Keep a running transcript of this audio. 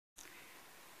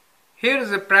Here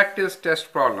is a practice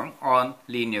test problem on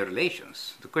linear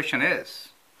relations. The question is,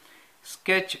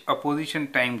 sketch a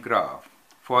position time graph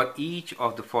for each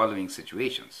of the following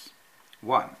situations.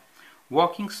 1.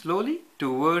 Walking slowly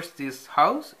towards this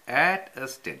house at a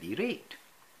steady rate.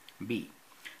 B.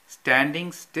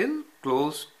 Standing still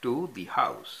close to the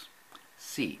house.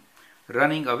 C.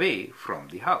 Running away from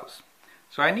the house.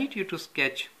 So I need you to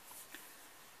sketch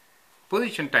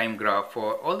position time graph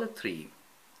for all the three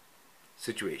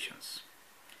situations.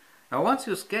 Now once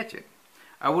you sketch it,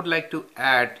 I would like to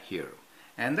add here,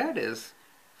 and that is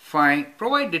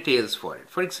provide details for it.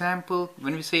 For example,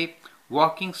 when we say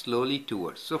walking slowly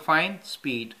towards, so find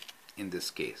speed in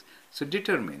this case. So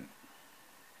determine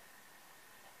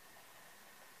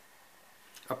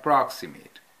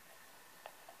approximate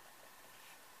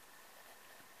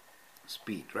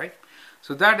speed, right?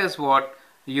 So that is what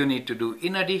you need to do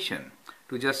in addition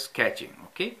to just sketching,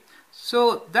 okay?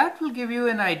 So that will give you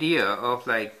an idea of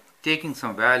like taking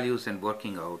some values and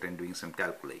working out and doing some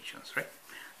calculations, right?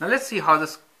 Now let's see how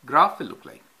this graph will look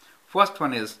like. First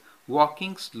one is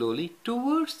walking slowly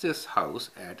towards this house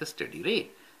at a steady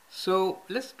rate. So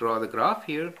let's draw the graph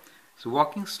here. So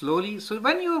walking slowly, so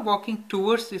when you are walking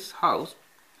towards this house,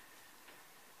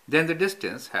 then the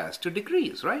distance has to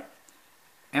decrease, right?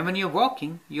 And when you're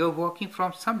walking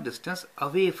from some distance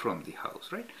away from the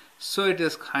house, right? So it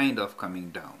is kind of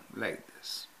coming down like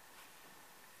this.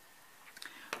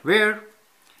 Where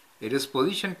it is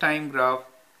position time graph,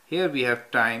 here we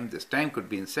have time, this time could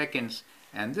be in seconds,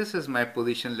 and this is my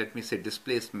position, let me say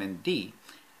displacement D,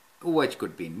 which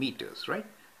could be in meters, right?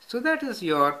 So that is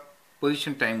your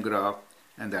position time graph,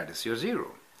 and that is your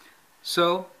 0.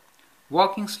 So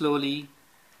walking slowly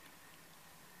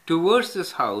towards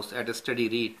this house at a steady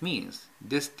rate means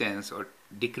distance or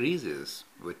decreases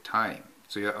with time.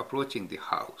 So you're approaching the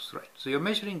house, right? So you're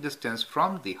measuring distance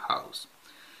from the house.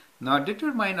 Now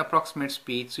determine approximate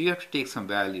speed. So you have to take some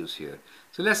values here.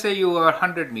 So let's say you are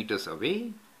 100 meters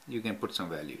away. You can put some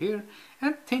value here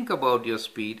and think about your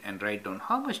speed and write down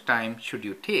how much time should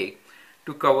you take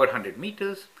to cover 100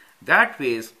 meters. That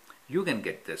way you can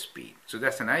get the speed. So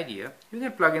that's an idea. You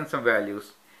can plug in some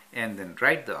values and then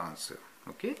write the answer.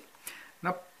 Okay.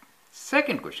 Now,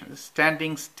 second question is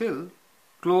standing still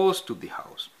close to the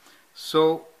house.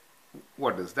 So,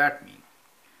 what does that mean?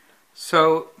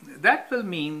 So, that will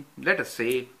mean, let us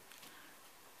say,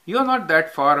 you are not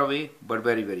that far away, but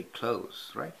very, very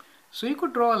close, right? So, you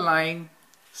could draw a line.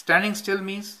 Standing still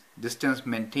means distance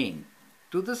maintained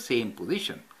to the same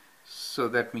position. So,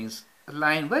 that means a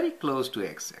line very close to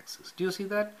x-axis. Do you see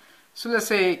that? So, let's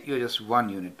say you're just 1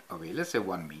 unit away. Let's say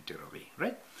 1 meter away,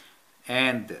 right?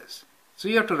 And this. So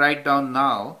you have to write down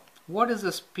now what is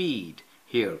the speed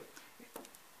here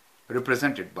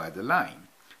represented by the line.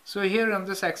 So here on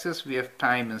this axis we have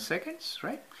time in seconds,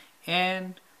 right?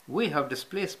 And we have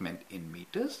displacement in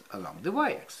meters along the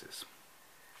y-axis.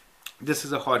 This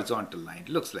is a horizontal line. It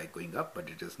looks like going up, but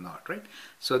it is not, right?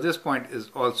 So this point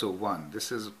is also 1.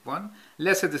 This is 1.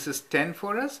 Let's say this is 10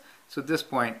 for us. So this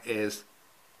point is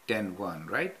 10, 1,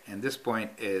 right? And this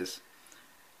point is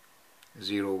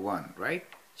 0, 1, right?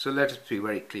 So let us be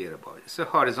very clear about it. It's a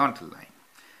horizontal line.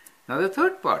 Now the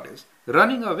third part is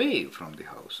running away from the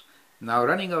house. Now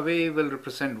running away will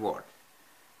represent what?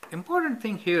 Important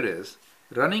thing here is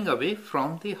running away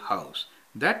from the house.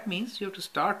 That means you have to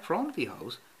start from the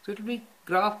house. So it will be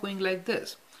graph going like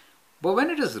this. But when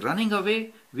it is running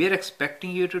away, we are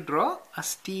expecting you to draw a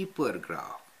steeper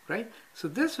graph, right? So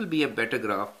this will be a better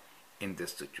graph in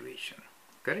this situation,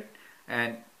 correct?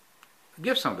 And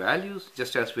give some values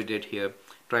just as we did here.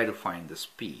 Try to find the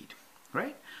speed,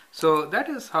 right? So that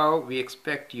is how we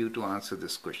expect you to answer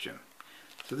this question.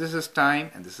 So this is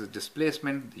time and this is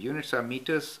displacement. The units are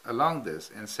meters along this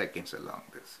and seconds along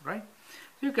this, right?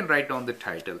 So you can write down the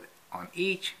title on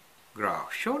each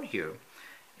graph shown here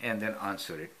and then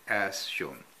answer it as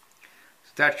shown.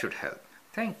 So that should help.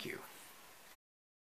 Thank you.